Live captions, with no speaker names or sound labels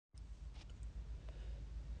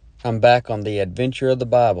I'm back on the adventure of the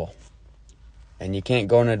Bible. And you can't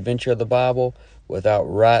go on an adventure of the Bible without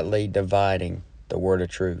rightly dividing the word of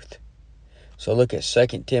truth. So look at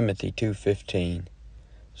 2 Timothy 2:15.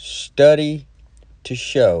 Study to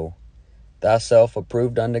show thyself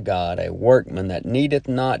approved unto God, a workman that needeth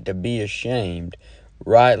not to be ashamed,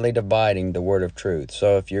 rightly dividing the word of truth.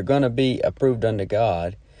 So if you're going to be approved unto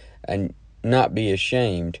God and not be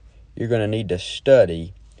ashamed, you're going to need to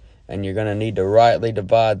study, and you're going to need to rightly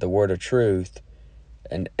divide the word of truth.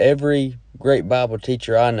 And every great Bible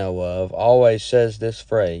teacher I know of always says this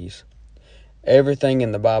phrase: everything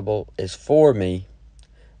in the Bible is for me,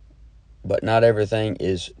 but not everything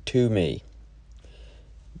is to me.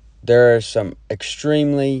 There are some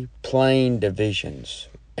extremely plain divisions.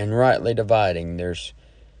 And rightly dividing, there's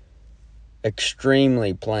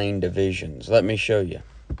extremely plain divisions. Let me show you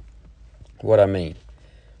what I mean.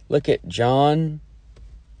 Look at John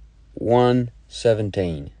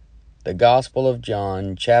 1:17. The Gospel of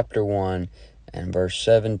John, chapter 1, and verse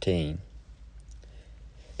 17.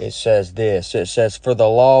 It says this. It says, "For the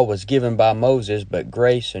law was given by Moses, but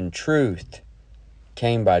grace and truth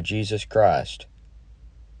came by Jesus Christ."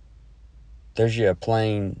 There's your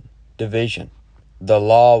plain division. The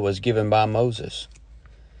law was given by Moses.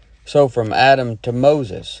 So from Adam to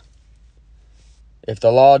Moses, if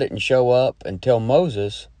the law didn't show up until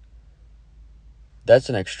Moses, that's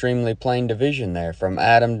an extremely plain division there. From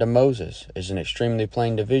Adam to Moses is an extremely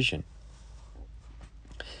plain division.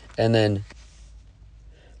 And then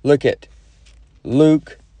look at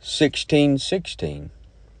Luke 16:16.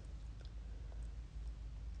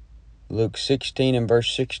 Luke 16 and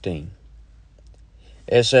verse 16.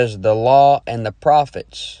 It says, "The law and the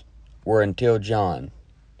prophets were until John.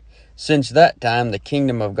 Since that time the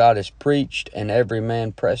kingdom of God is preached, and every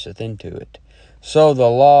man presseth into it." So the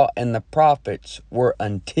law and the prophets were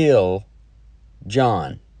until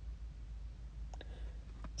John.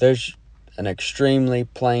 There's an extremely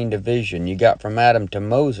plain division. You got from Adam to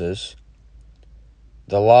Moses,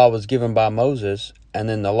 the law was given by Moses, and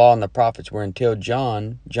then the law and the prophets were until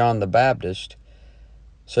John the Baptist.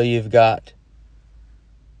 So you've got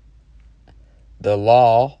the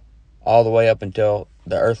law all the way up until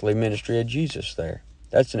the earthly ministry of Jesus there.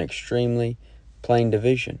 That's an extremely plain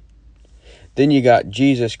division. Then you got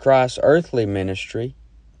Jesus Christ's earthly ministry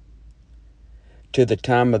to the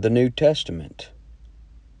time of the New Testament.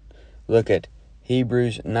 Look at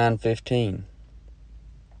Hebrews 9:15.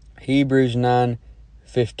 Hebrews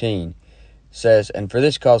 9:15 says, "And for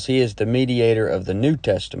this cause he is the mediator of the New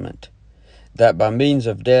Testament, that by means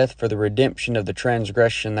of death for the redemption of the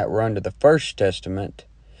transgression that were under the first testament,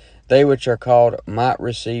 they which are called might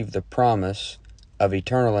receive the promise of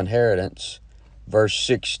eternal inheritance." Verse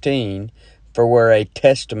 16, "For where a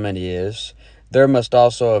testament is, there must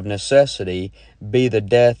also of necessity be the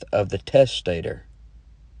death of the testator."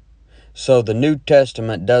 So the New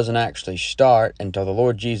Testament doesn't actually start until the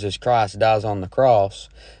Lord Jesus Christ dies on the cross.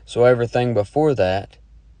 So everything before that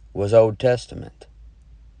was Old Testament.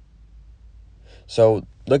 So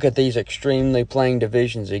look at these extremely plain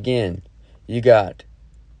divisions again. You got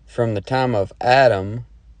from the time of Adam,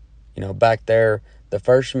 back there, the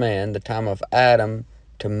first man, the time of Adam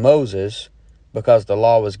to Moses, because the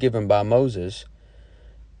law was given by Moses,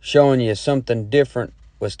 showing you something different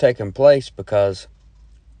was taking place because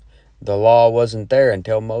the law wasn't there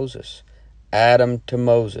until Moses. Adam to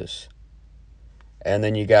Moses. And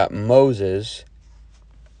then you got Moses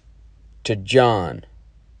to John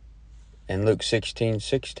in Luke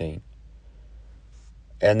 16:16.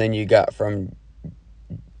 And then you got from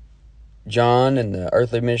John and the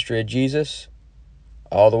earthly ministry of Jesus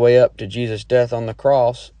all the way up to Jesus' death on the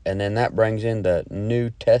cross, and then that brings in the New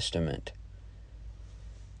Testament.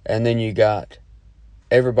 And then you got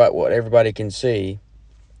what everybody can see,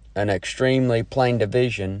 an extremely plain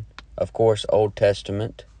division, of course, Old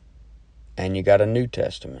Testament, and you got a New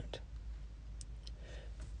Testament.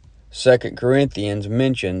 2 Corinthians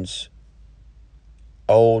mentions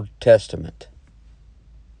Old Testament.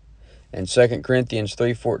 In 2 Corinthians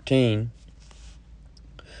 3:14,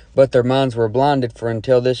 "But their minds were blinded, for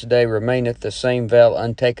until this day remaineth the same veil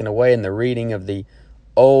untaken away in the reading of the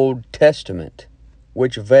Old Testament,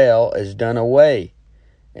 which veil is done away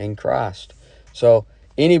in Christ." So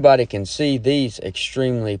anybody can see these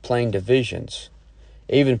extremely plain divisions.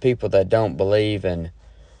 Even people that don't believe in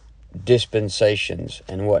dispensations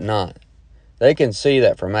and whatnot, they can see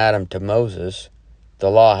that from Adam to Moses,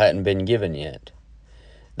 the law hadn't been given yet.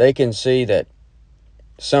 They can see that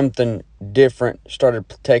something different started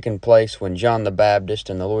taking place when John the Baptist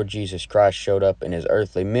and the Lord Jesus Christ showed up in his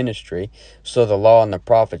earthly ministry. So the law and the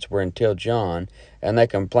prophets were until John, and they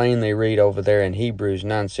can plainly read over there in Hebrews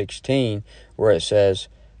 9:16 where it says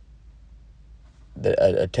that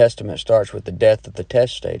a testament starts with the death of the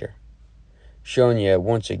testator, showing you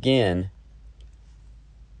once again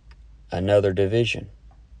another division.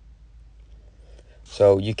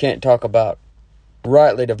 So you can't talk about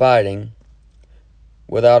rightly dividing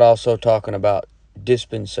without also talking about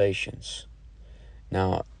dispensations.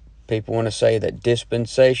 Now, people want to say that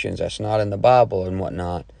dispensations, that's not in the Bible and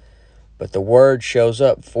whatnot, but the word shows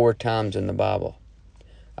up 4 times in the Bible.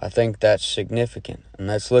 I think that's significant. And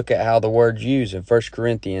let's look at how the word's used in 1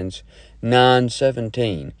 Corinthians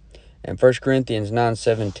 9:17. In 1 Corinthians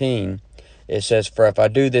 9:17, it says, "For if I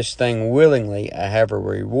do this thing willingly, I have a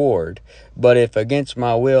reward. But if against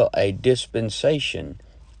my will, a dispensation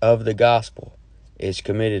of the gospel is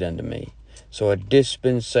committed unto me." So a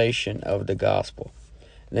dispensation of the gospel.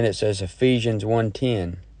 And then it says Ephesians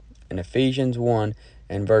 1:10. In Ephesians 1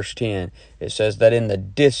 and verse 10, it says that in the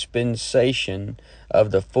dispensation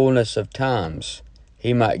of the fullness of times,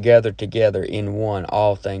 he might gather together in one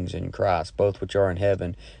all things in Christ, both which are in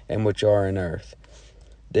heaven and which are in earth.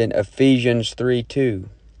 Then Ephesians 3:2,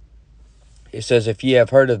 it says, "If ye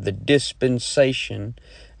have heard of the dispensation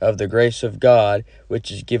of the grace of God,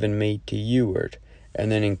 which is given me to youward." And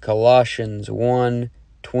then in Colossians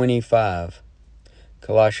 1:25,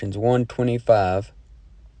 Colossians 1:25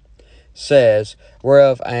 says,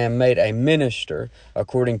 "Whereof I am made a minister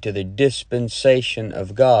according to the dispensation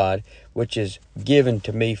of God, which is given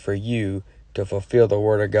to me for you to fulfill the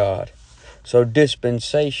word of God." So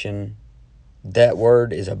dispensation, that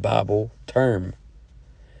word is a Bible term.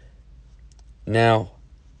 Now,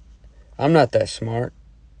 I'm not that smart,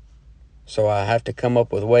 so I have to come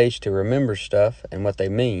up with ways to remember stuff and what they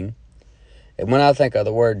mean. And when I think of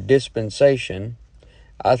the word dispensation,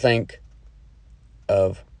 I think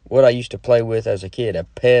of what I used to play with as a kid, a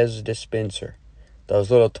Pez dispenser.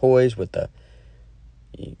 Those little toys with the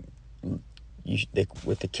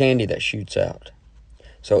candy that shoots out.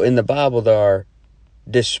 So in the Bible, there are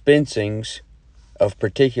dispensings of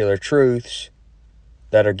particular truths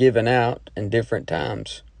that are given out in different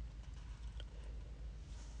times.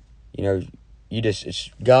 You know, it's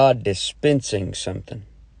God dispensing something,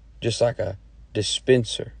 just like a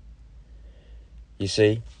dispenser. You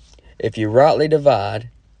see, if you rightly divide,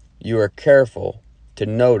 you are careful to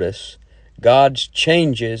notice God's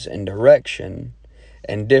changes in direction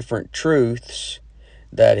and different truths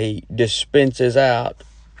that he dispenses out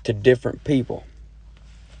to different people.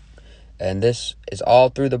 And this is all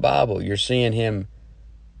through the Bible. You're seeing him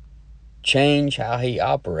change how he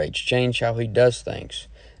operates, change how he does things.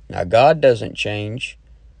 Now, God doesn't change,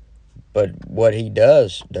 but what he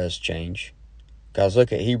does change. Because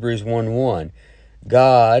look at Hebrews 1:1.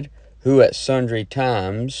 "God, who at sundry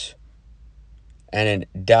times and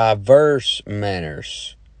in diverse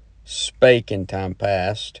manners spake in time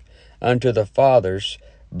past unto the fathers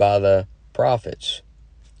by the prophets."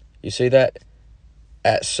 You see that?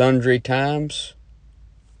 At sundry times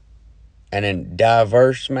and in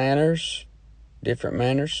diverse manners, different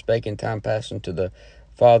manners, spake in time past unto the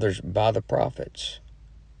fathers by the prophets.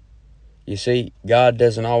 You see, God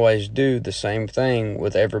doesn't always do the same thing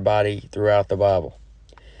with everybody throughout the Bible.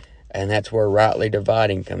 And that's where rightly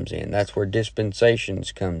dividing comes in. That's where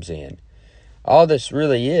dispensations comes in. All this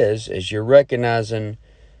really is you're recognizing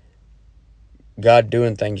God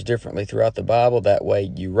doing things differently throughout the Bible. That way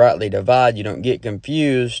you rightly divide, you don't get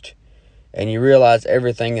confused, and you realize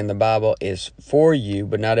everything in the Bible is for you,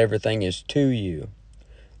 but not everything is to you.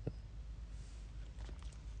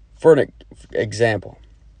 For an example,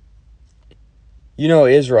 you know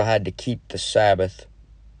Israel had to keep the Sabbath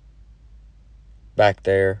back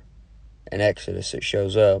there. In Exodus it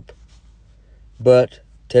shows up. But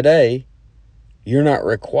today, you're not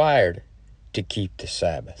required to keep the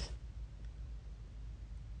Sabbath.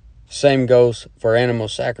 Same goes for animal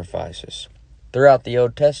sacrifices. Throughout the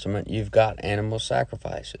Old Testament, you've got animal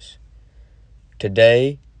sacrifices.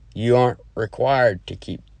 Today, you aren't required to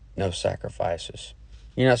keep no sacrifices.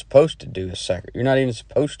 You're not supposed to do you're not even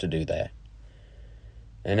supposed to do that.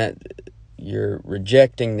 And that you're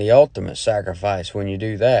rejecting the ultimate sacrifice when you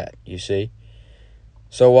do that, you see.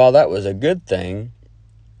 So while that was a good thing,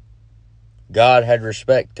 God had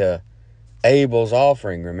respect to Abel's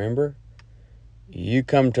offering, remember? You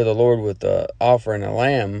come to the Lord with the offering a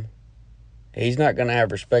lamb, he's not going to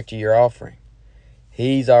have respect to your offering.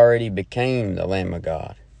 He's already became the Lamb of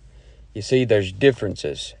God. You see, there's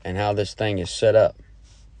differences in how this thing is set up.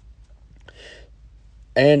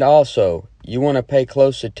 And also, you want to pay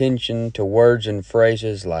close attention to words and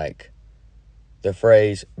phrases like the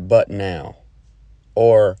phrase, but now,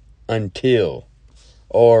 or until,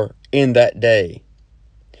 or in that day.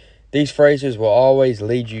 These phrases will always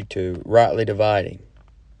lead you to rightly dividing.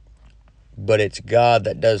 But it's God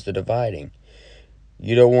that does the dividing.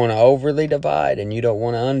 You don't want to overly divide, and you don't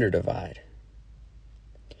want to underdivide.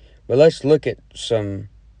 But let's look at some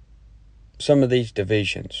of these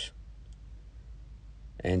divisions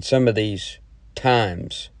and some of these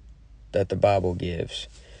times that the Bible gives.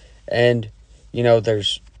 And, there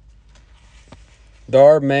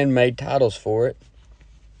are man-made titles for it,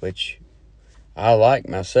 which I like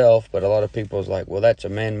myself, but a lot of people is like, well, that's a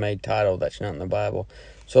man-made title. That's not in the Bible.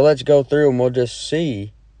 So let's go through and we'll just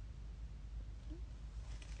see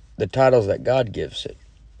the titles that God gives it.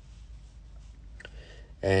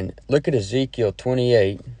 And look at Ezekiel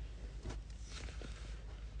 28.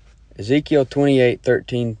 Ezekiel 28,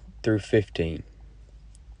 13 through 15.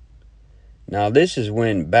 Now this is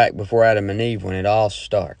back before Adam and Eve, when it all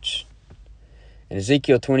starts. In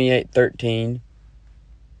Ezekiel 28, 13,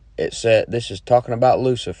 it said, this is talking about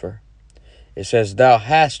Lucifer. It says, thou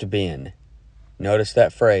hast been, notice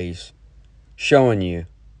that phrase, showing you.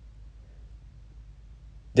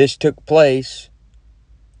 This took place,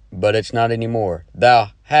 but it's not anymore.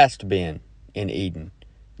 Thou hast been in Eden,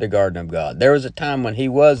 the garden of God. There was a time when he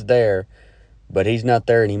was there, but he's not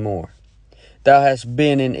there anymore. Thou hast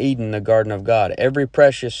been in Eden, the garden of God. Every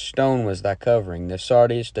precious stone was thy covering, the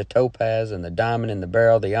sardius, the topaz, and the diamond, and the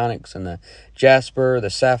beryl, the onyx, and the jasper,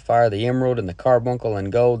 the sapphire, the emerald, and the carbuncle,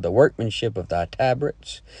 and gold. The workmanship of thy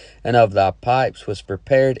tabrets and of thy pipes was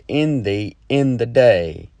prepared in thee in the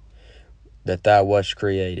day that thou wast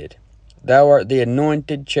created. Thou art the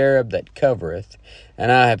anointed cherub that covereth,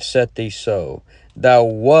 and I have set thee so. Thou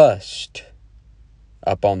wast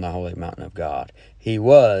upon the holy mountain of God. He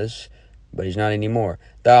was, but he's not anymore.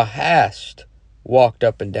 Thou hast walked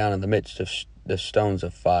up and down in the midst of the stones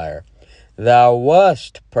of fire. Thou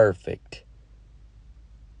wast perfect.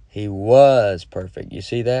 He was perfect. You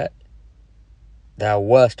see that? Thou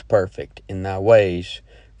wast perfect in thy ways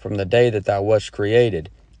from the day that thou wast created,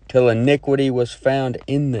 till iniquity was found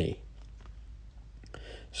in thee.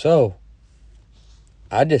 So,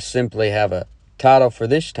 I just simply have a title for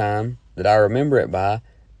this time that I remember it by,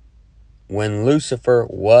 when Lucifer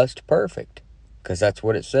wast perfect, because that's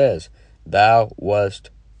what it says. Thou wast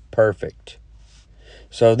perfect.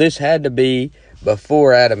 So this had to be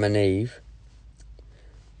before Adam and Eve,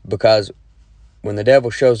 because when the devil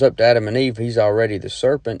shows up to Adam and Eve, he's already the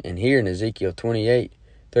serpent, and here in Ezekiel 28,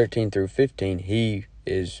 13 through 15, he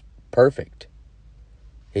is perfect.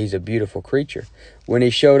 He's a beautiful creature. When he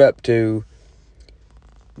showed up to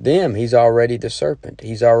them, he's already the serpent.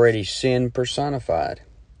 He's already sin personified.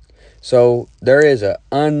 So there is an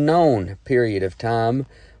unknown period of time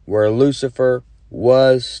where Lucifer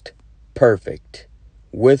was perfect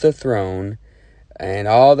with a throne, and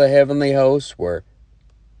all the heavenly hosts were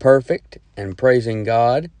perfect and praising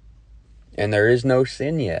God, and there is no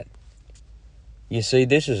sin yet. You see,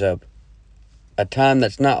 this is a time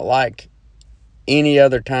that's not like any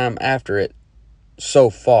other time after it so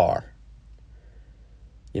far.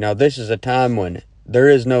 This is a time when there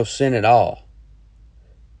is no sin at all.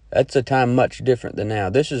 That's a time much different than now.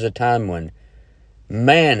 This is a time when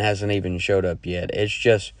man hasn't even showed up yet. It's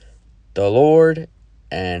just the Lord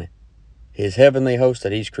and his heavenly host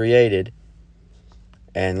that he's created.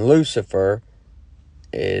 And Lucifer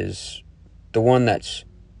is the one that's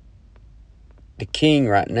the king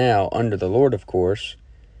right now, under the Lord, of course.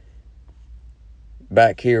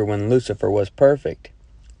 Back here when Lucifer was perfect.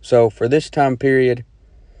 So for this time period,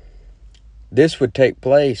 this would take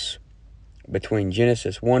place between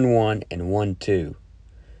Genesis 1:1 and 1:2.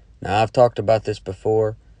 Now, I've talked about this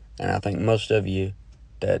before, and I think most of you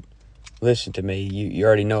that listen to me, you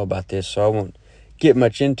already know about this, so I won't get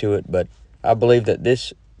much into it, but I believe that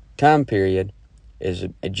this time period is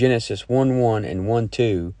Genesis 1:1 and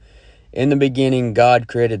 1:2. In the beginning, God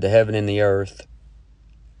created the heaven and the earth,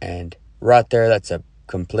 and right there, that's a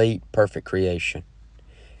complete, perfect creation.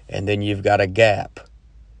 And then you've got a gap.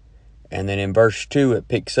 And then in verse 2, it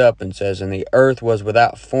picks up and says, and the earth was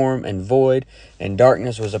without form and void, and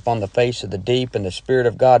darkness was upon the face of the deep, and the Spirit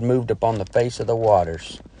of God moved upon the face of the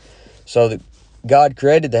waters. So God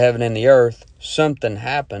created the heaven and the earth. Something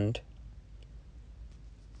happened,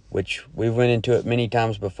 which we went into it many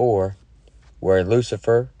times before, where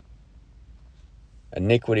Lucifer,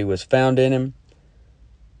 iniquity was found in him.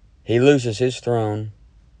 He loses his throne.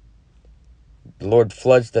 The Lord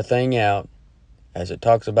floods the thing out, as it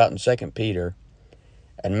talks about in 2 Peter,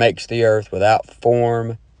 and makes the earth without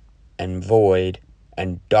form and void,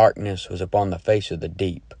 and darkness was upon the face of the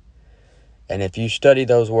deep. And if you study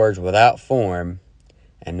those words without form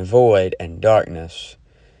and void and darkness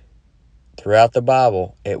throughout the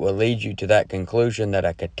Bible, it will lead you to that conclusion that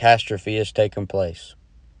a catastrophe has taken place.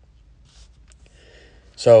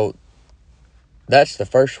 So that's the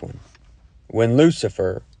first one. When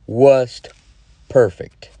Lucifer was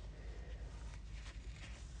perfect.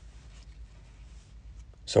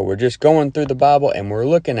 So we're just going through the Bible and we're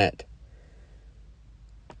looking at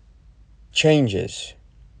changes.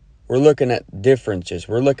 We're looking at differences.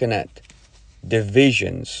 We're looking at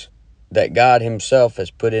divisions that God himself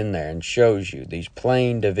has put in there and shows you these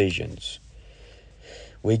plain divisions.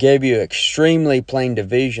 We gave you extremely plain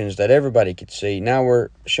divisions that everybody could see. Now we're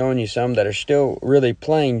showing you some that are still really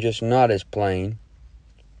plain, just not as plain.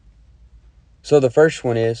 So the first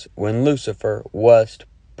one is when Lucifer was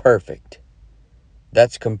perfect.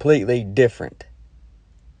 That's completely different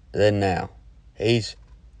than now. He's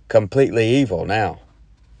completely evil now.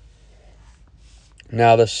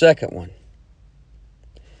 Now the second one,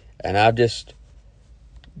 and I've just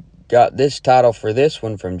got this title for this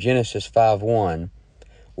one from Genesis 5:1,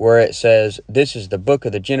 where it says, this is the book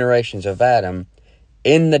of the generations of Adam,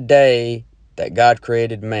 in the day that God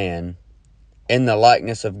created man, in the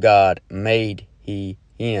likeness of God made he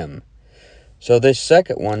him. So this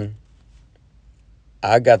second one,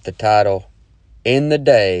 I got the title, in the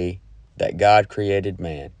day that God created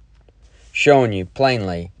man, showing you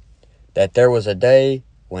plainly that there was a day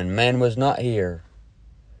when man was not here.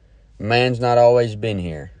 Man's not always been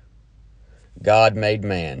here. God made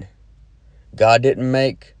man. God didn't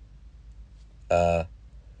make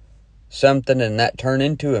something and that turn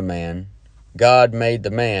into a man. God made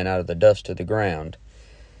the man out of the dust of the ground.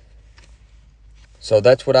 So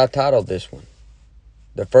that's what I titled this one.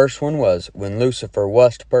 The first one was when Lucifer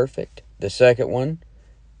was perfect. The second one,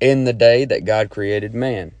 in the day that God created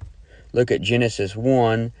man. Look at Genesis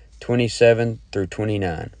 1:27 through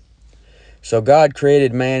 29. So God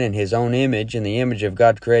created man in his own image. In the image of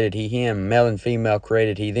God created he him. Male and female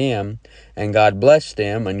created he them. And God blessed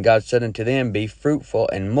them. And God said unto them, be fruitful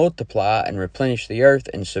and multiply and replenish the earth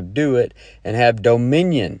and subdue it and have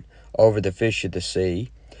dominion over the fish of the sea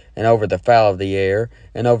and over the fowl of the air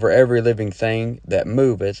and over every living thing that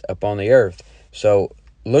moveth upon the earth. So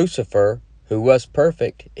Lucifer, who was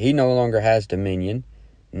perfect, he no longer has dominion.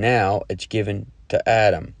 Now it's given to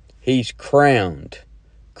Adam. He's crowned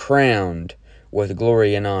with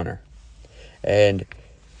glory and honor. And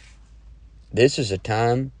this is a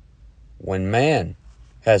time when man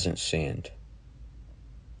hasn't sinned.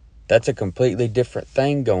 That's a completely different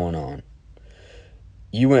thing going on.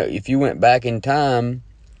 If you went back in time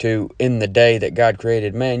to in the day that God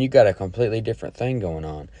created man, you got a completely different thing going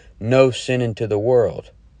on. No sin into the world.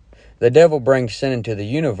 The devil brings sin into the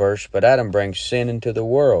universe, but Adam brings sin into the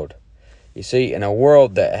world. You see, in a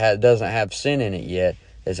world that doesn't have sin in it yet,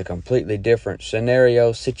 is a completely different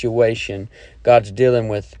scenario, situation. God's dealing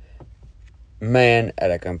with man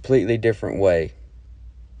at a completely different way.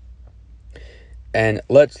 And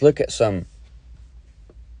let's look at some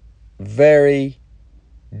very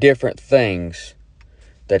different things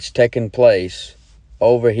that's taken place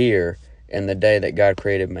over here in the day that God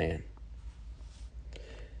created man.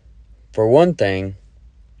 For one thing,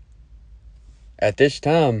 at this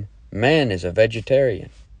time, man is a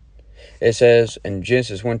vegetarian. It says in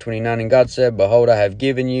Genesis 1:29, and God said, behold, I have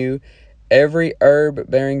given you every herb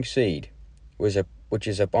bearing seed, which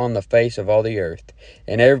is upon the face of all the earth,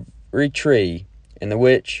 and every tree in the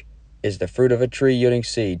which is the fruit of a tree yielding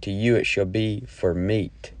seed, to you it shall be for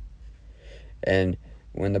meat. And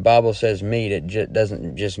when the Bible says meat, it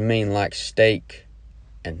doesn't just mean like steak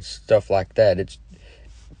and stuff like that. It's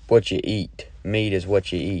what you eat. Meat is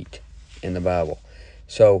what you eat in the Bible.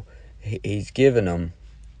 So he's given them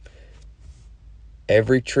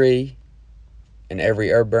every tree and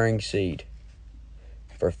every herb-bearing seed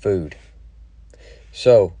for food.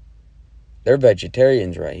 So they're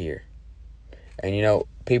vegetarians right here. And you know,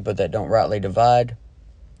 people that don't rightly divide,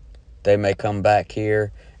 they may come back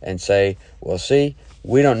here and say, well, see,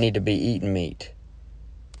 we don't need to be eating meat.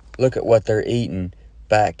 Look at what they're eating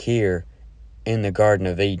back here in the Garden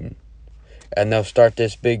of Eden. And they'll start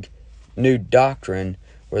this big new doctrine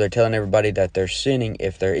where they're telling everybody that they're sinning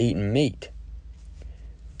if they're eating meat.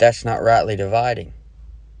 That's not rightly dividing.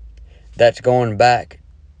 That's going back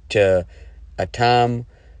to a time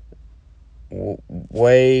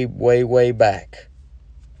way, way, way back.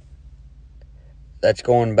 That's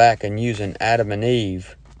going back and using Adam and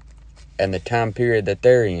Eve and the time period that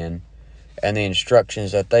they're in and the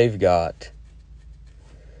instructions that they've got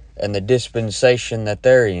and the dispensation that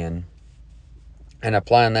they're in and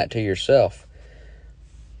applying that to yourself.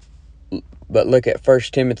 But look at 1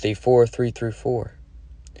 Timothy 4, 3 through 4.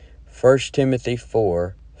 1 Timothy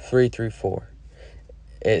 4, 3 through 4.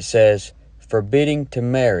 It says, forbidding to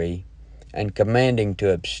marry and commanding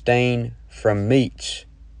to abstain from meats.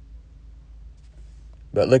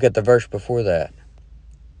 But look at the verse before that.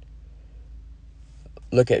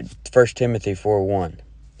 Look at 1 Timothy 4, 1.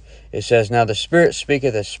 It says, now the Spirit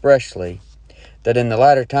speaketh expressly, that in the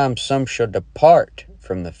latter times some shall depart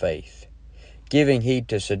from the faith, giving heed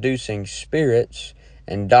to seducing spirits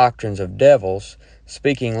and doctrines of devils,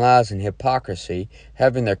 speaking lies and hypocrisy,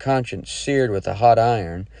 having their conscience seared with a hot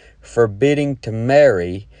iron, forbidding to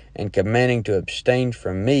marry, and commanding to abstain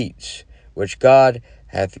from meats, which God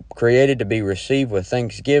hath created to be received with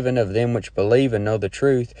thanksgiving of them which believe and know the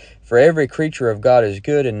truth. For every creature of God is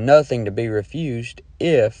good, and nothing to be refused,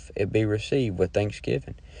 if it be received with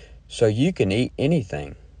thanksgiving. So you can eat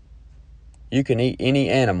anything. You can eat any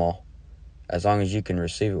animal, as long as you can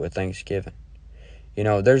receive it with thanksgiving.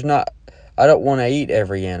 I don't want to eat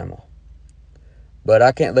every animal. But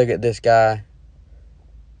I can't look at this guy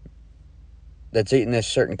that's eating this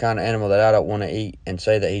certain kind of animal that I don't want to eat and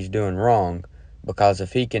say that he's doing wrong. Because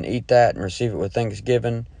if he can eat that and receive it with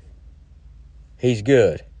thanksgiving, he's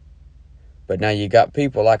good. But now you got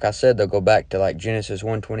people, like I said, they'll go back to like Genesis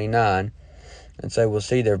 1:29 and say, well,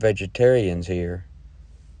 see, they're vegetarians here.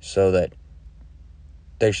 So that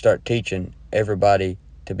they start teaching everybody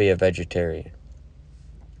to be a vegetarian.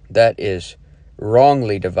 That is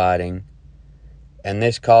wrongly dividing, and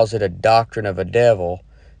this calls it a doctrine of a devil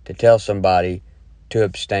to tell somebody to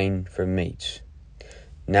abstain from meats.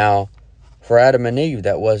 Now, for Adam and Eve,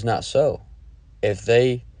 that was not so. If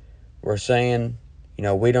they were saying,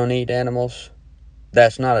 we don't eat animals,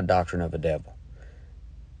 that's not a doctrine of a devil.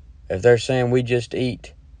 If they're saying we just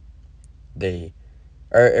eat every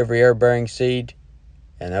herb-bearing seed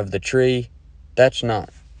and of the tree, that's not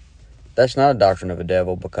a doctrine of a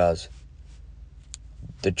devil, because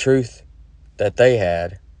the truth that they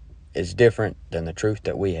had is different than the truth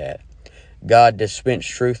that we had. God dispensed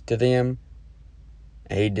truth to them,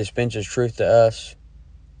 and He dispenses truth to us.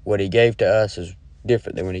 What He gave to us is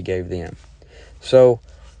different than what He gave them. So,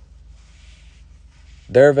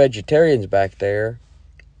 they're vegetarians back there.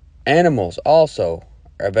 Animals also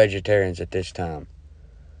are vegetarians at this time.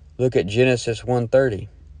 Look at Genesis 1:30.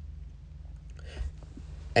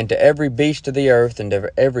 And to every beast of the earth, and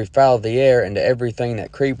to every fowl of the air, and to everything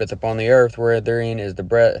that creepeth upon the earth, wherein is the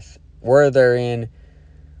breath, wherein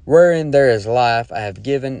there is life, I have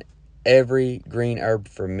given every green herb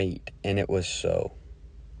for meat. And it was so.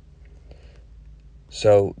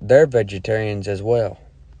 So they're vegetarians as well.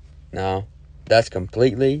 Now, that's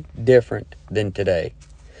completely different than today.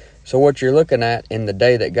 So what you're looking at in the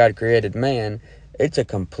day that God created man, it's a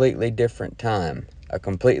completely different time. A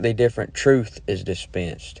completely different truth is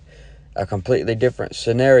dispensed. A completely different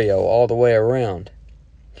scenario all the way around.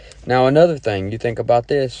 Now, another thing, you think about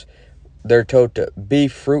this. They're told to be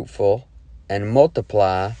fruitful and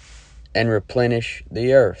multiply and replenish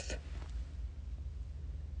the earth.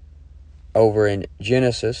 Over in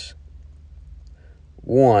Genesis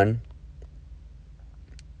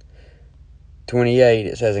 1:28,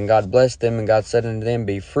 it says, and God blessed them, and God said unto them,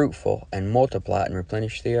 be fruitful and multiply and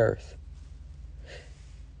replenish the earth.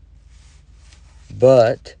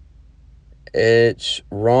 But it's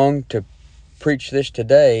wrong to preach this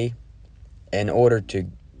today in order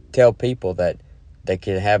to tell people that they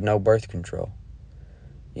can have no birth control.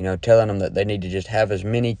 Telling them that they need to just have as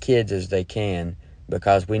many kids as they can,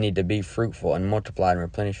 because we need to be fruitful and multiply and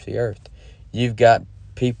replenish the earth. You've got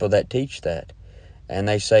people that teach that. And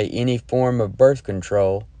they say any form of birth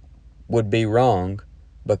control would be wrong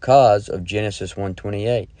because of Genesis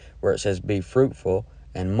 1:28, where it says be fruitful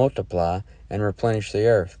and multiply and replenish the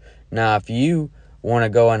earth. Now, if you want to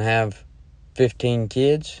go and have 15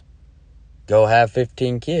 kids, go have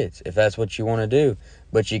 15 kids if that's what you want to do.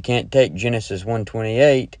 But you can't take Genesis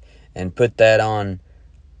 1:28 and put that on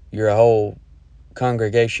your whole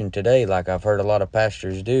congregation today, like I've heard a lot of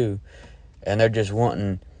pastors do. And they're just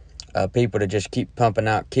wanting people to just keep pumping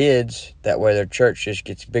out kids. That way their church just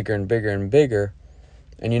gets bigger and bigger and bigger.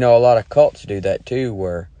 And a lot of cults do that too,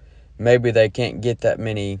 where maybe they can't get that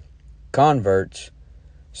many converts,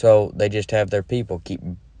 so they just have their people keep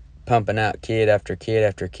pumping out kid after kid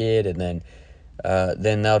after kid, and then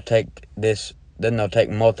they'll take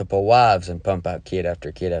multiple wives and pump out kid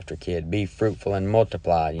after kid after kid. Be fruitful and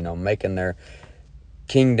multiply, making their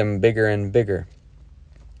kingdom bigger and bigger.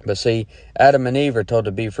 But see, Adam and Eve are told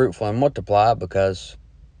to be fruitful and multiply because,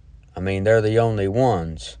 they're the only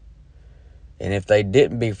ones. And if they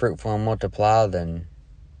didn't be fruitful and multiply, then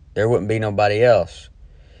there wouldn't be nobody else.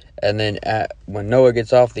 And then when Noah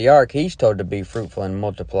gets off the ark, he's told to be fruitful and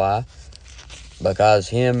multiply, because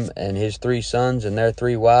him and his 3 sons and their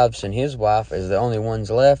 3 wives and his wife is the only ones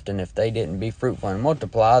left. And if they didn't be fruitful and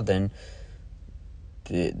multiply, then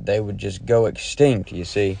they would just go extinct, you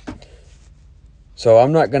see. So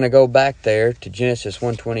I'm not going to go back there to Genesis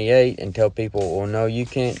 1:28 and tell people, well, no, you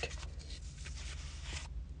can't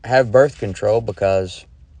have birth control because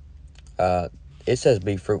it says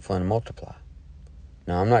be fruitful and multiply.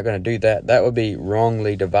 No, I'm not going to do that. That would be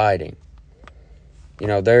wrongly dividing. You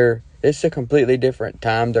know, it's a completely different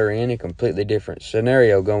time they're in, a completely different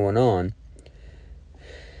scenario going on.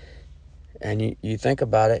 And you think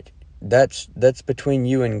about it, that's between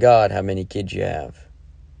you and God how many kids you have.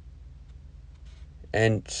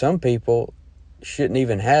 And some people shouldn't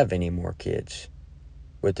even have any more kids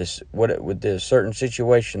with the certain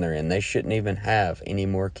situation they're in. They shouldn't even have any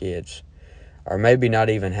more kids, or maybe not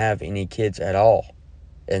even have any kids at all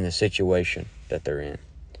in the situation that they're in.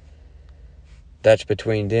 That's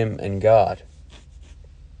between them and God.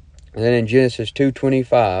 And then in Genesis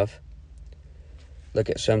 2:25, look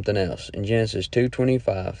at something else. In Genesis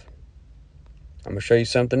 2:25, I'm going to show you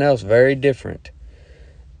something else very different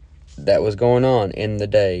that was going on in the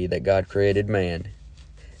day that God created man.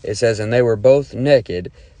 It says, and they were both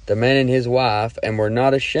naked, the man and his wife, and were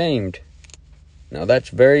not ashamed. Now that's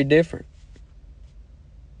very different.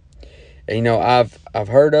 And you know, I've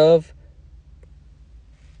heard of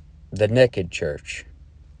the naked church.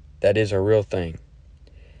 That is a real thing.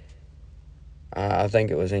 I think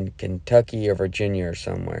it was in Kentucky or Virginia or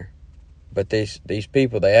somewhere. But these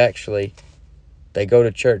people, they go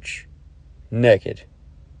to church naked.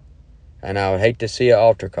 And I would hate to see an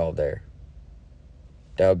altar call there.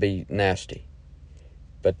 That would be nasty.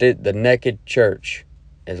 But the naked church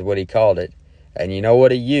is what he called it. And you know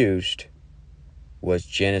what he used was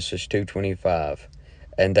Genesis 2:25.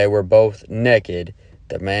 And they were both naked,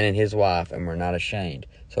 the man and his wife, and were not ashamed.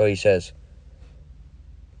 So he says,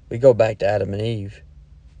 we go back to Adam and Eve.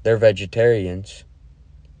 They're vegetarians.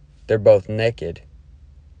 They're both naked.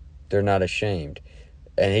 They're not ashamed.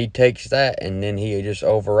 And he takes that and then he just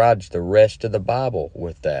overrides the rest of the Bible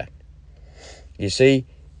with that. You see,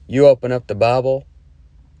 you open up the Bible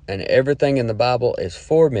and everything in the Bible is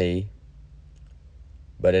for me,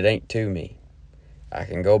 but it ain't to me. I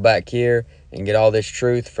can go back here and get all this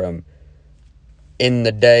truth from in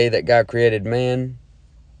the day that God created man,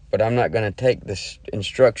 but I'm not going to take the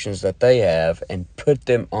instructions that they have and put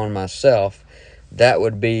them on myself. That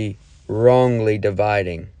would be wrongly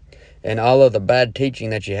dividing. And all of the bad teaching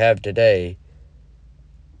that you have today,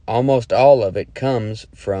 almost all of it comes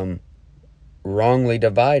from wrongly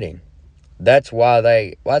dividing. That's why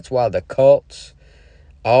the cults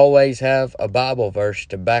always have a Bible verse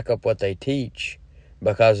to back up what they teach,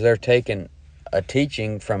 because they're taking a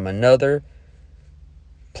teaching from another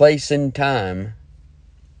place in time.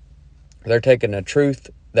 They're taking a truth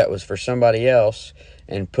that was for somebody else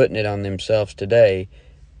and putting it on themselves today,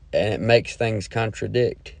 and it makes things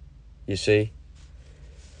contradict. You see?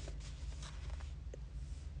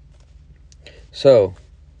 So,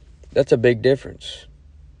 that's a big difference.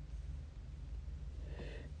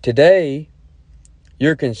 Today,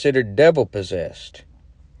 you're considered devil-possessed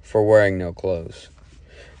for wearing no clothes.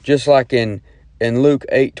 Just like in Luke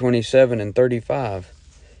 8:27 and 35.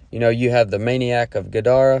 You know, you have the maniac of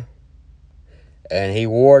Gadara, and he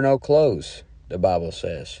wore no clothes, the Bible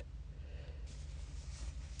says.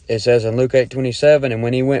 It says in Luke 8:27, and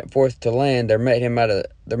when he went forth to land, there met him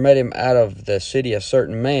out of the city a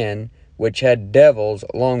certain man, which had devils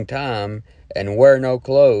a long time, and wear no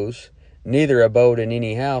clothes, neither abode in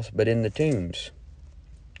any house, but in the tombs.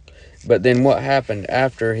 But then what happened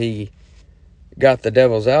after he got the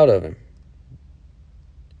devils out of him?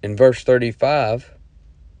 In verse 35,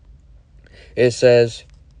 it says,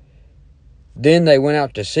 then they went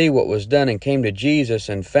out to see what was done, and came to Jesus,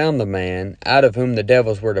 and found the man, out of whom the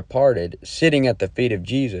devils were departed, sitting at the feet of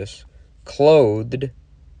Jesus, clothed,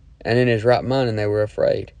 and in his right mind, and they were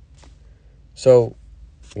afraid. So,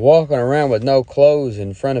 walking around with no clothes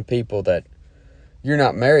in front of people that you're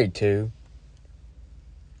not married to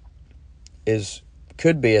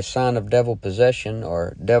could be a sign of devil possession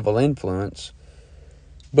or devil influence.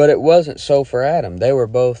 But it wasn't so for Adam. They were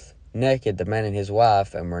both naked, the man and his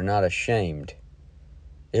wife, and were not ashamed.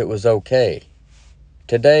 It was okay.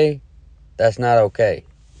 Today, that's not okay.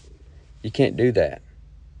 You can't do that.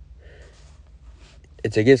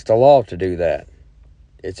 It's against the law to do that.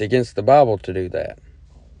 It's against the Bible to do that.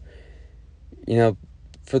 You know,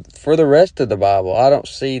 for the rest of the Bible, I don't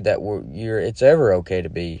see that it's ever okay to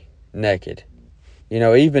be naked. You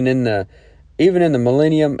know, even in Even in the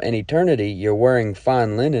millennium and eternity, you're wearing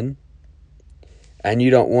fine linen, and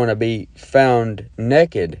you don't want to be found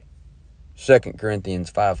naked. 2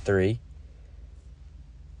 Corinthians 5:3.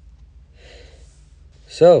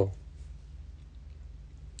 So,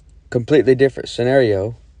 completely different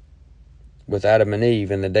scenario with Adam and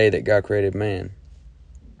Eve in the day that God created man.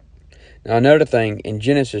 Now another thing, in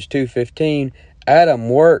Genesis 2:15, Adam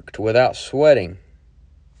worked without sweating.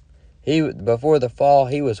 Before the fall,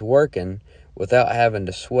 he was working without having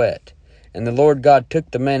to sweat. And the Lord God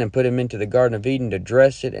took the man and put him into the Garden of Eden to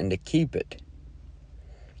dress it and to keep it.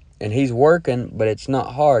 And he's working, but it's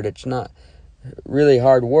not hard. It's not really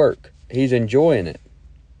hard work. He's enjoying it.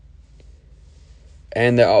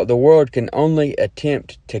 And the world can only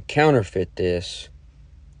attempt to counterfeit this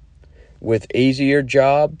with easier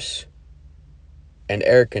jobs and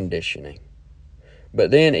air conditioning.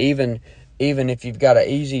 But then even if you've got an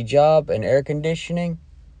easy job and air conditioning,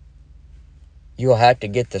 you'll have to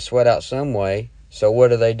get the sweat out some way. So what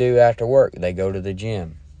do after work? They go to the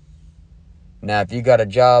gym. Now, if you got a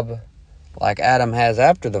job like Adam has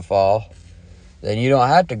after the fall, then you don't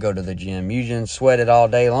have to go to the gym. You just sweat it all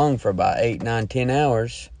day long for about 8, 9, 10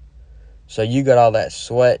 hours. So you got all that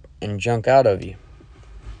sweat and junk out of you.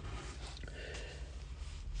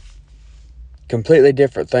 Completely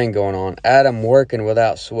different thing going on. Adam working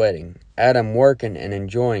without sweating. Adam working and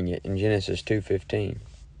enjoying it in Genesis 2:15.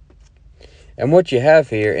 And what you have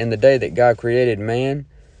here, in the day that God created man,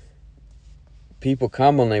 people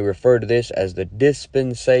commonly refer to this as the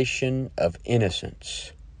dispensation of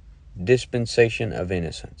innocence. Dispensation of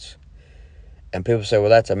innocence. And people say, well,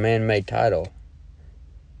 that's a man-made title.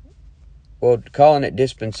 Well, calling it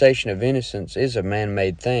dispensation of innocence is a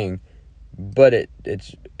man-made thing, but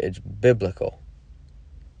it's biblical.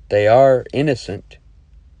 They are innocent,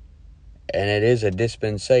 and it is a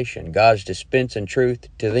dispensation. God's dispensing truth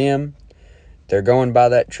to them. They're going by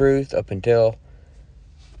that truth up until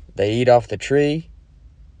they eat off the tree,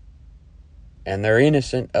 and they're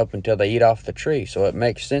innocent up until they eat off the tree. So it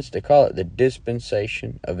makes sense to call it the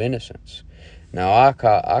dispensation of innocence. Now, I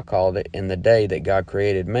called it in the day that God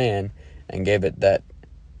created man, and gave it that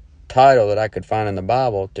title that I could find in the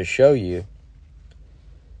Bible to show you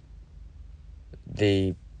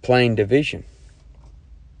the plain division.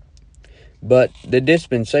 But the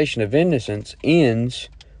dispensation of innocence ends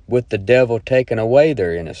with the devil taking away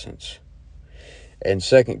their innocence. In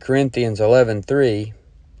 2 Corinthians 11:3,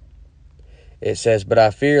 it says, "But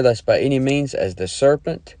I fear lest by any means, as the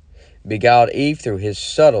serpent beguiled Eve through his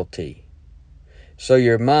subtlety, so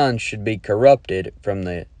your minds should be corrupted from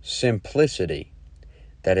the simplicity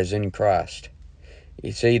that is in Christ."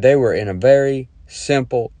 You see, they were in a very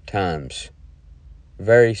simple times.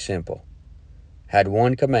 Very simple. Had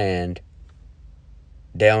one command: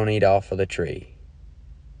 don't eat off of the tree.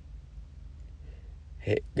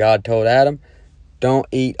 God told Adam, don't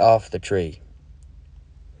eat off the tree.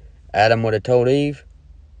 Adam would have told Eve,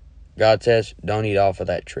 God says, don't eat off of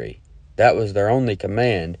that tree. That was their only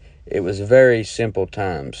command. It was very simple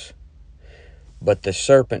times. But the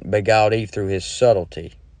serpent beguiled Eve through his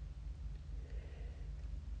subtlety.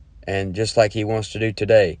 And just like he wants to do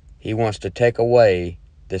today, he wants to take away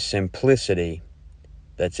the simplicity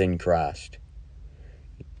that's in Christ.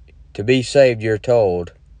 To be saved, you're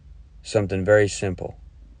told something very simple.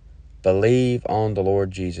 Believe on the Lord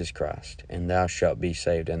Jesus Christ, and thou shalt be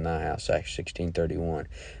saved in thy house. Acts 16:31.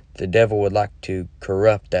 The devil would like to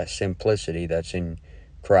corrupt that simplicity that's in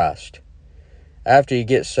Christ. After you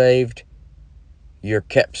get saved, you're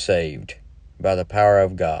kept saved by the power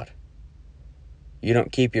of God. You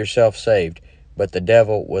don't keep yourself saved, but the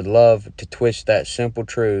devil would love to twist that simple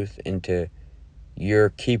truth into you're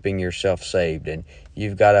keeping yourself saved, and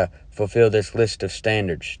you've got to fulfill this list of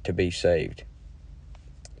standards to be saved.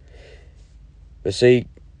 But see,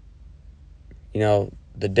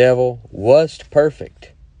 the devil was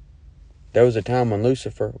perfect. There was a time when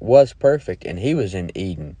Lucifer was perfect, and he was in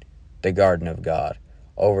Eden, the garden of God,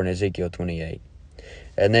 over in Ezekiel 28.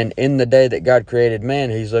 And then in the day that God created man,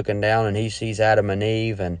 he's looking down and he sees Adam and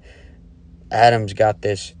Eve, and Adam's got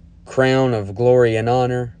this crown of glory and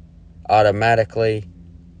honor. Automatically,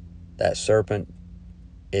 that serpent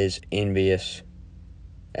is envious,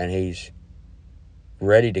 and he's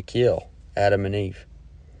ready to kill Adam and Eve.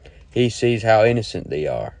 He sees how innocent they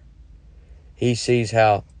are. He sees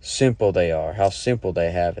how simple they are, how simple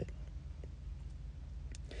they have it.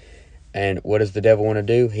 And what does the devil want to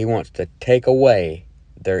do? He wants to take away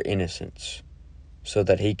their innocence so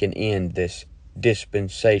that he can end this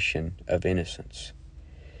dispensation of innocence.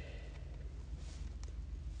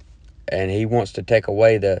 And he wants to take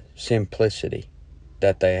away the simplicity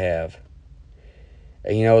that they have.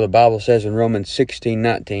 And the Bible says in Romans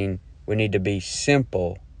 16:19, we need to be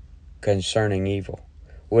simple concerning evil.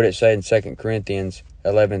 What did it say in 2 Corinthians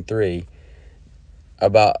 11:3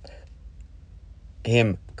 about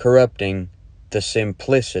him corrupting the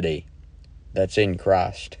simplicity that's in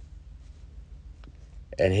Christ?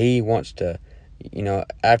 And he wants to,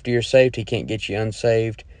 after you're saved, he can't get you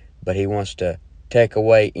unsaved, but he wants to take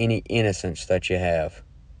away any innocence that you have.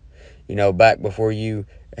 Back before you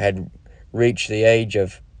had reached the age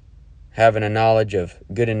of having a knowledge of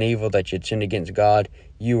good and evil, that you'd sinned against God,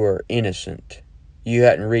 you were innocent. You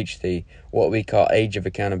hadn't reached the what we call age of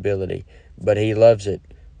accountability, but he loves it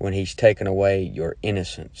when he's taken away your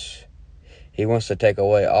innocence. He wants to take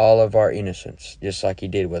away all of our innocence, just like he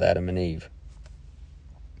did with Adam and Eve.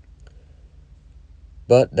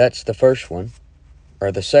 But that's the first one,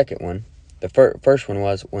 or the second one. The first one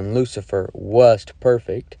was when Lucifer was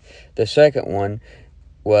perfect. The second one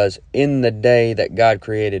was in the day that God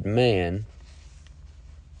created man.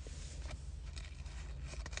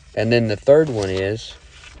 And then the third one is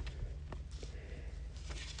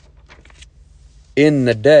in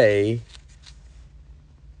the day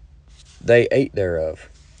they ate thereof.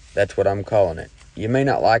 That's what I'm calling it. You may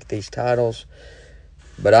not like these titles,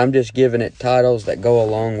 but I'm just giving it titles that go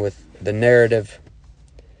along with the narrative.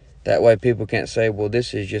 That way people can't say, well,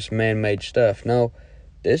 this is just man-made stuff. No,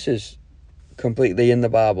 this is completely in the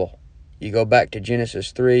Bible. You go back to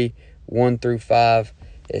Genesis 3:1-5.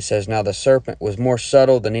 It says, Now the serpent was more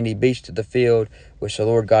subtle than any beast of the field which the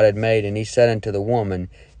Lord God had made. And he said unto the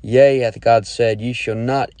woman, Yea, hath God said, Ye shall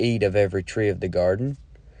not eat of every tree of the garden.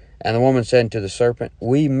 And the woman said unto the serpent,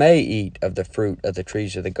 We may eat of the fruit of the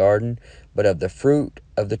trees of the garden, but of the fruit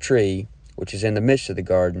of the tree which is in the midst of the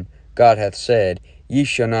garden, God hath said, Ye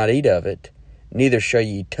shall not eat of it, neither shall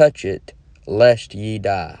ye touch it, lest ye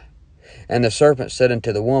die. And the serpent said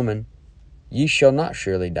unto the woman, Ye shall not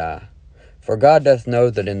surely die. For God doth know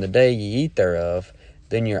that in the day ye eat thereof,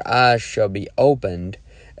 then your eyes shall be opened,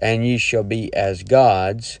 and ye shall be as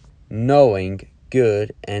gods, knowing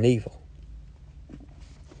good and evil.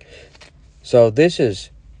 So this is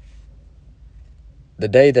the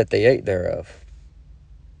day that they ate thereof.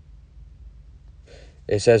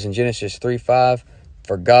 It says in Genesis 3:5,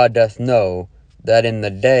 For God doth know that in the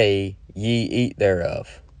day ye eat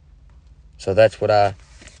thereof. So that's what I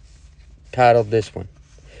titled this one.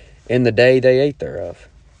 In the day they ate thereof.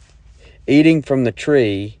 Eating from the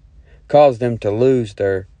tree caused them to lose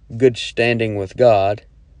their good standing with God.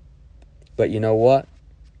 But you know what?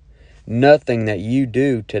 Nothing that you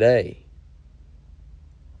do today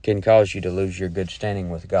can cause you to lose your good standing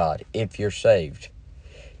with God if you're saved.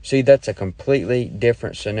 See, that's a completely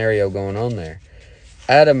different scenario going on there.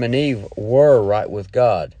 Adam and Eve were right with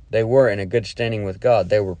God. They were in a good standing with God.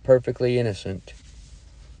 They were perfectly innocent.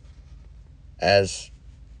 As,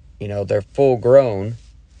 they're full grown,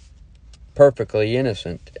 perfectly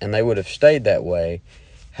innocent. And they would have stayed that way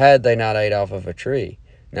had they not ate off of a tree.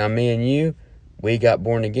 Now, me and you, we got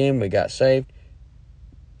born again, we got saved,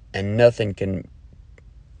 and nothing can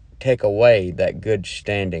take away that good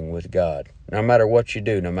standing with God. No matter what you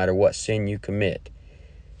do, no matter what sin you commit,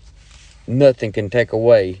 nothing can take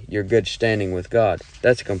away your good standing with God.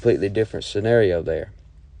 That's a completely different scenario there.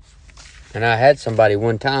 And I had somebody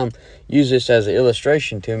one time use this as an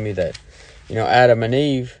illustration to me that, Adam and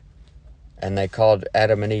Eve, and they called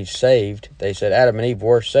Adam and Eve saved. They said Adam and Eve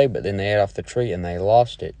were saved, but then they ate off the tree and they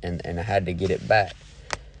lost it and had to get it back.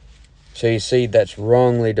 So you see, that's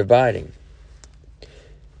wrongly dividing.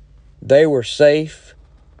 They were safe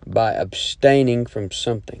by abstaining from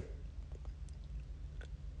something.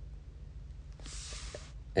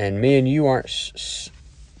 And me and you aren't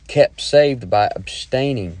kept saved by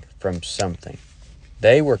abstaining from something.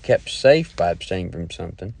 They were kept safe by abstaining from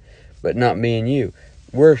something, but not me and you.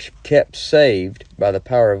 We're kept saved by the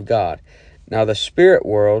power of God. Now, the spirit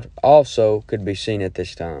world also could be seen at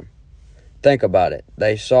this time. Think about it.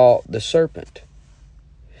 They saw the serpent.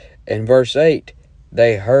 In verse 8,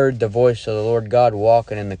 they heard the voice of the Lord God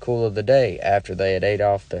walking in the cool of the day. After they had ate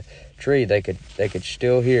off the tree, they could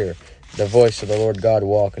still hear the voice of the Lord God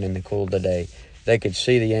walking in the cool of the day. They could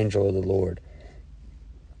see the angel of the Lord.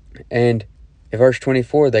 And in verse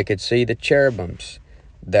 24, they could see the cherubims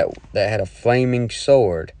that had a flaming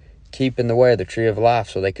sword keeping the way of the tree of life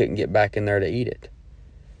so they couldn't get back in there to eat it.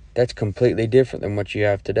 That's completely different than what you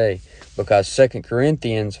have today. Because 2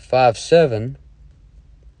 Corinthians 5:7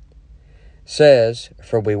 says,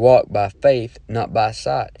 For we walk by faith, not by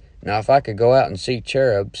sight. Now, if I could go out and see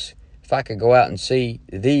cherubs, if I could go out and see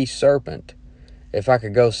the serpent, if I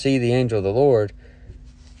could go see the angel of the Lord,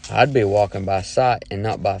 I'd be walking by sight and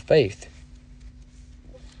not by faith.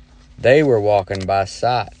 They were walking by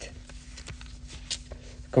sight.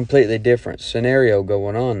 Completely different scenario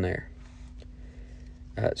going on there.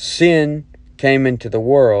 Sin came into the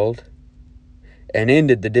world and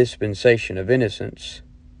ended the dispensation of innocence.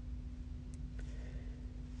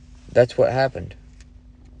 That's what happened.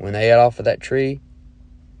 When they ate off of that tree,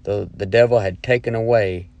 the devil had taken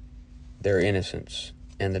away their innocence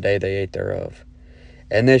and the day they ate thereof.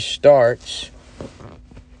 And this starts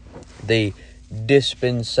the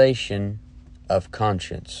dispensation of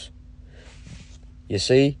conscience. You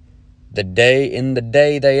see, the day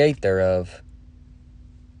they ate thereof,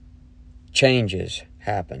 changes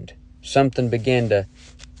happened. Something began to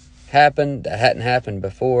happen that hadn't happened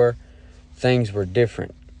before. Things were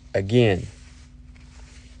different again.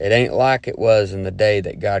 It ain't like it was in the day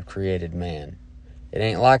that God created man. It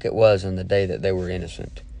ain't like it was in the day that they were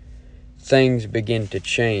innocent. Things begin to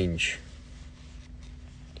change.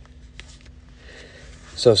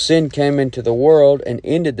 So sin came into the world and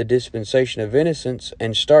ended the dispensation of innocence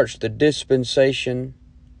and starts the dispensation,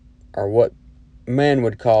 or what man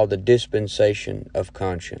would call the dispensation of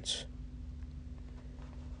conscience.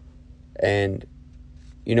 And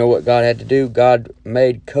you know what God had to do? God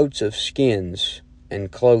made coats of skins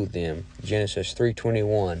and clothed them. Genesis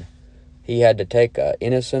 3:21. He had to take an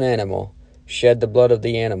innocent animal, shed the blood of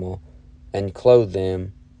the animal, and clothe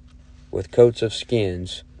them with coats of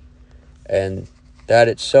skins. And that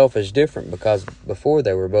itself is different, because before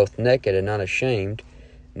they were both naked and not ashamed.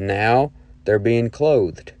 Now they're being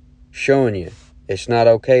clothed, showing you it's not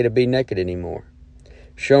okay to be naked anymore.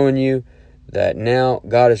 Showing you that now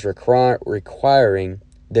God is requiring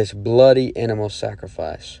this bloody animal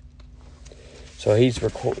sacrifice. So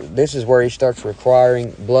this is where he starts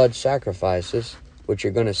requiring blood sacrifices, which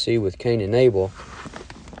you're going to see with Cain and Abel.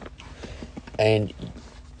 And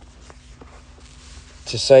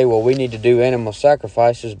to say, well, we need to do animal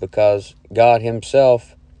sacrifices because God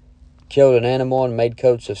himself killed an animal and made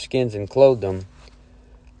coats of skins and clothed them,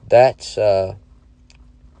 that's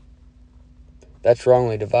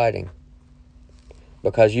wrongly dividing.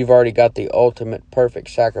 Because you've already got the ultimate perfect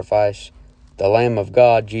sacrifice, the Lamb of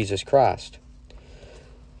God, Jesus Christ.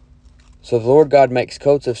 So the Lord God makes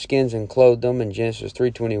coats of skins and clothed them in Genesis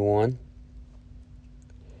 3:21.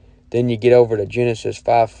 Then you get over to Genesis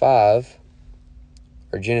 5:5,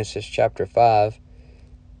 or Genesis chapter 5,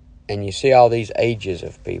 and you see all these ages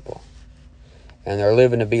of people. And they're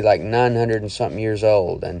living to be like 900 and something years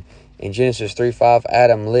old. And in Genesis 3:5,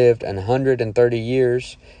 Adam lived 130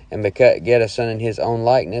 years and begat a son in his own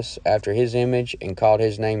likeness, after his image, and called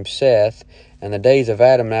his name Seth. And the days of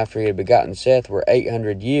Adam after he had begotten Seth were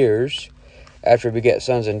 800 years, after he begat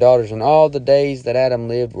sons and daughters. And all the days that Adam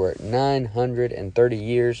lived were 930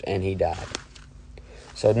 years, and he died.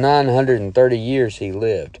 So 930 years he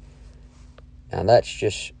lived. Now that's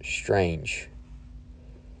just strange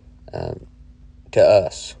to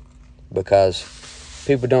us, because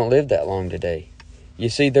people don't live that long today. You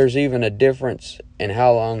see, there's even a difference in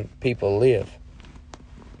how long people live.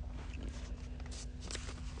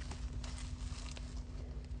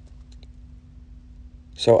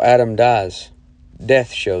 So Adam dies.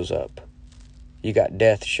 Death shows up. You got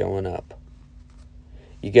death showing up.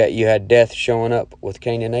 You had death showing up with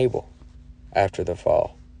Cain and Abel after the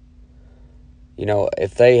fall. You know,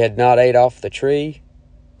 if they had not ate off the tree,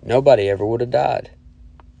 nobody ever would have died.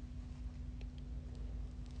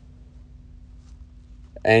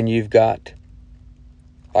 And you've got,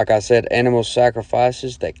 like I said, animal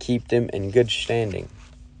sacrifices that keep them in good standing.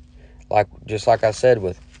 Just like I said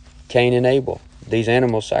with Cain and Abel. These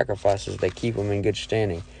animal sacrifices, they keep them in good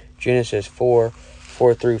standing. Genesis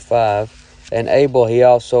 4:4-5. And Abel he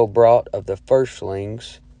also brought of the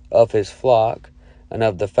firstlings of his flock, and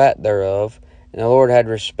of the fat thereof. And the Lord had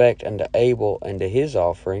respect unto Abel and to his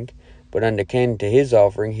offering, but unto Cain to his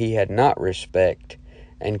offering he had not respect.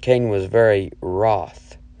 And Cain was very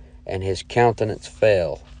wroth, and his countenance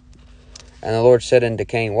fell. And the Lord said unto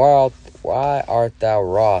Cain, Why art thou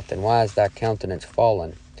wroth, and why is thy countenance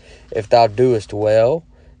fallen? If thou doest well,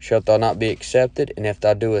 shalt thou not be accepted? And if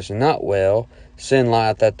thou doest not well, sin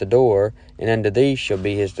lieth at the door, and unto thee shall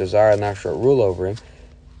be his desire, and thou shalt rule over him.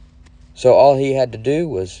 So all he had to do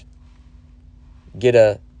was get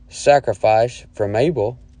a sacrifice from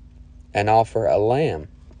Abel and offer a lamb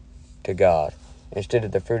to God instead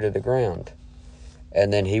of the fruit of the ground.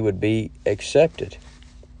 And then he would be accepted.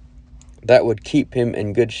 That would keep him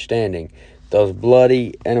in good standing. Those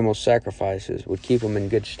bloody animal sacrifices would keep him in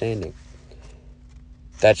good standing.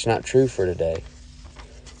 That's not true for today.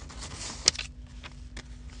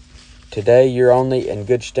 Today you're only in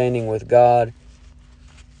good standing with God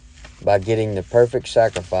by getting the perfect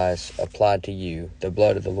sacrifice applied to you, the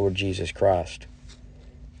blood of the Lord Jesus Christ.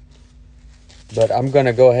 But I'm going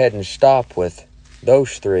to go ahead and stop with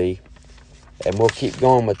those three, and we'll keep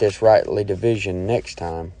going with this rightly division next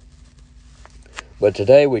time. But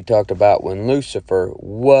today we talked about when Lucifer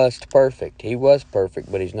was perfect. He was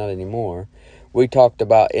perfect, but he's not anymore. We talked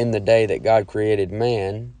about in the day that God created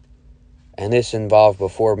man, and this involved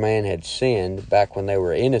before man had sinned, back when they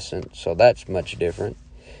were innocent, so that's much different.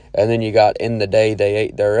 And then you got in the day they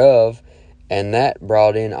ate thereof, and that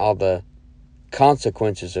brought in all the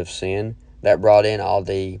consequences of sin. That brought in all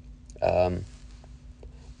the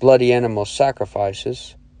bloody animal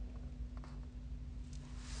sacrifices,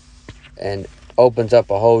 and opens up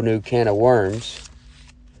a whole new can of worms.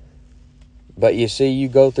 But you see, you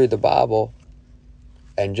go through the Bible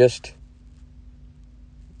and just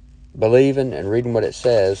believing and reading what it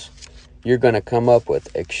says, you're going to come up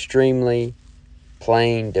with extremely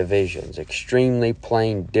plain divisions, extremely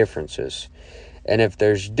plain differences. And if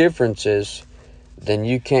there's differences, then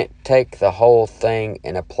you can't take the whole thing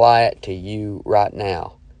and apply it to you right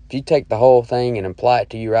now. If you take the whole thing and apply it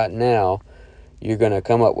to you right now, you're going to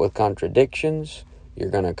come up with contradictions. You're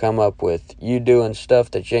going to come up with you doing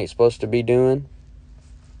stuff that you ain't supposed to be doing.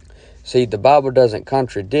 See, the Bible doesn't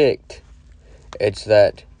contradict. It's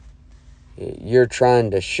that you're trying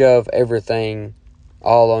to shove everything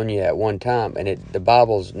all on you at one time. And the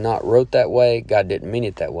Bible's not wrote that way. God didn't mean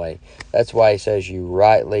it that way. That's why he says you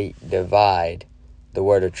rightly divide the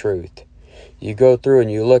word of truth. You go through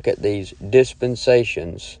and you look at these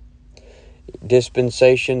dispensations.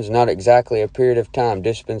 Dispensations, not exactly a period of time.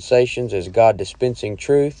 Dispensations is God dispensing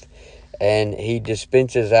truth, and he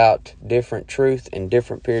dispenses out different truth in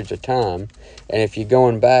different periods of time. And if you're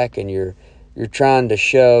going back and you're trying to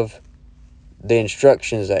shove the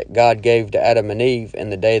instructions that God gave to Adam and Eve in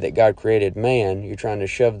the day that God created man, you're trying to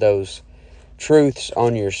shove those truths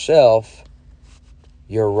on yourself,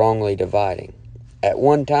 you're wrongly dividing. At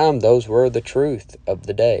one time, those were the truth of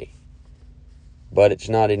the day, but it's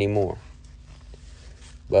not anymore.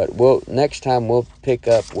 But next time we'll pick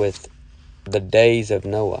up with the days of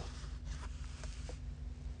Noah.